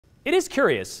It is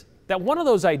curious that one of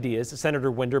those ideas that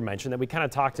Senator Winder mentioned that we kind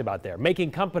of talked about there,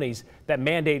 making companies that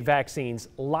mandate vaccines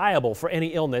liable for any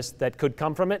illness that could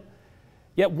come from it,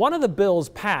 yet one of the bills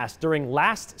passed during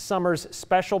last summer's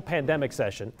special pandemic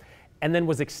session and then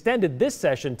was extended this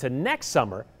session to next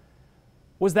summer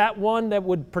was that one that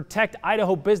would protect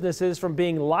Idaho businesses from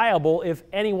being liable if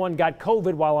anyone got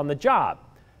COVID while on the job.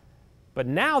 But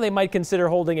now they might consider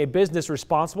holding a business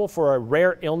responsible for a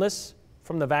rare illness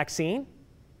from the vaccine.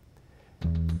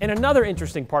 And another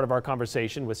interesting part of our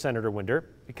conversation with Senator Winder,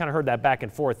 we kind of heard that back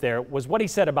and forth there, was what he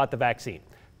said about the vaccine,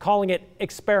 calling it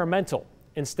experimental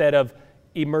instead of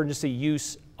emergency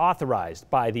use authorized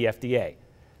by the FDA.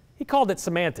 He called it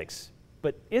semantics,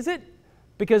 but is it?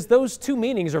 Because those two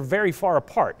meanings are very far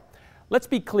apart. Let's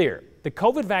be clear, the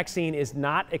COVID vaccine is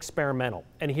not experimental,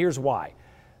 and here's why.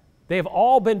 They have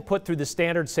all been put through the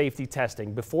standard safety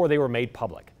testing before they were made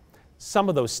public. Some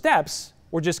of those steps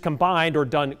were just combined or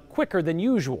done quicker than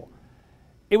usual.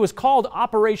 It was called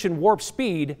Operation Warp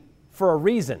Speed for a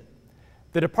reason.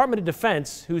 The Department of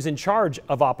Defense, who's in charge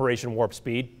of Operation Warp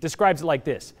Speed, describes it like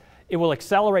this. It will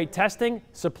accelerate testing,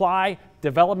 supply,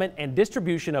 development, and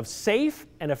distribution of safe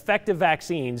and effective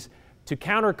vaccines to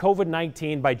counter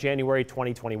COVID-19 by January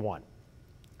 2021.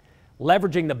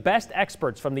 Leveraging the best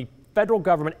experts from the federal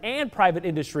government and private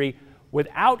industry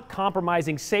without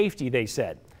compromising safety, they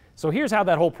said. So here's how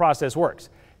that whole process works.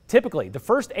 Typically, the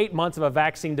first 8 months of a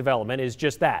vaccine development is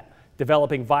just that,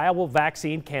 developing viable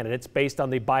vaccine candidates based on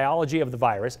the biology of the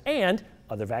virus and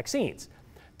other vaccines.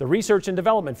 The research and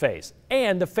development phase,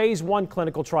 and the phase 1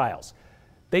 clinical trials.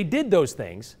 They did those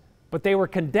things, but they were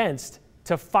condensed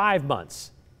to 5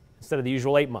 months instead of the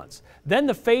usual 8 months. Then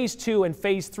the phase 2 and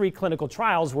phase 3 clinical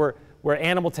trials were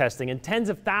animal testing, and tens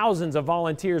of thousands of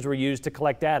volunteers were used to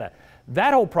collect data.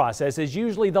 That whole process is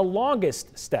usually the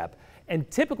longest step and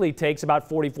typically takes about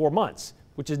 44 months,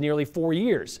 which is nearly 4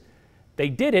 years. They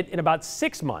did it in about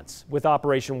 6 months with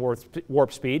Operation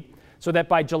Warp Speed, so that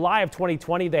by July of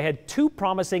 2020, they had 2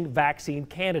 promising vaccine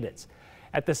candidates.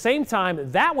 At the same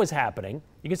time that was happening,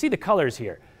 you can see the colors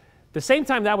here. The same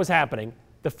time that was happening,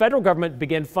 the federal government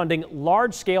began funding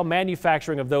large-scale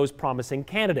manufacturing of those promising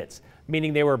candidates,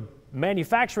 meaning they were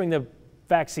manufacturing the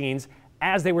vaccines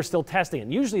as they were still testing.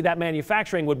 And usually that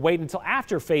manufacturing would wait until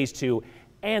after phase 2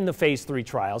 and the phase 3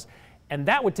 trials, and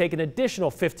that would take an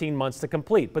additional 15 months to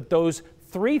complete. But those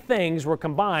 3 things were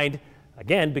combined,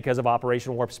 again, because of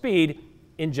Operation Warp Speed,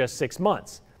 in just 6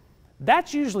 months.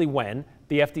 That's usually when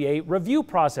the FDA review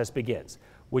process begins,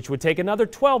 which would take another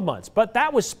 12 months. But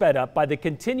that was sped up by the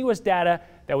continuous data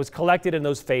that was collected in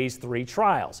those phase 3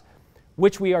 trials,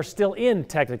 which we are still in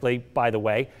technically, by the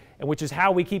way, and which is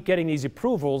how we keep getting these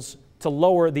approvals to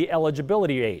lower the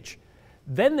eligibility age.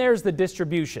 Then there's the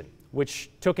distribution, which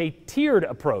took a tiered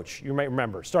approach, you might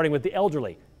remember, starting with the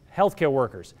elderly, healthcare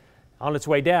workers, on its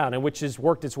way down, and which has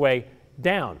worked its way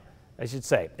down, I should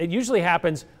say. It usually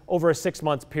happens over a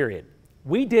 6-month period.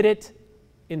 We did it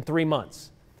in 3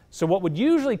 months. So what would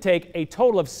usually take a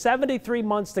total of 73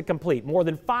 months to complete, more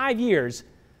than 5 years,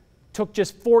 took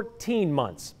just 14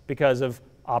 months because of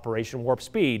Operation Warp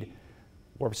Speed.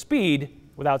 Warp Speed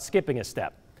without skipping a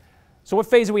step. So what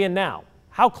phase are we in now?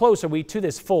 How close are we to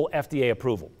this full FDA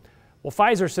approval? Well,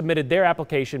 Pfizer submitted their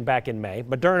application back in May,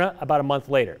 Moderna about a month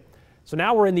later. So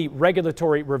now we're in the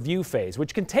regulatory review phase,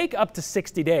 which can take up to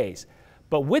 60 days.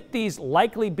 But with these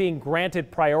likely being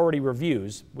granted priority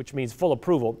reviews, which means full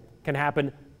approval, can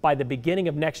happen by the beginning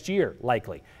of next year,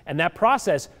 likely. And that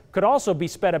process could also be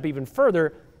sped up even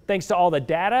further thanks to all the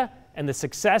data and the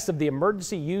success of the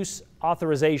emergency use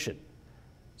authorization.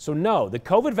 So no, the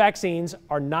COVID vaccines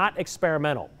are not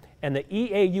experimental, and the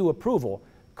EAU approval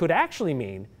could actually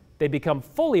mean they become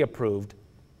fully approved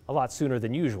a lot sooner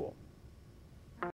than usual.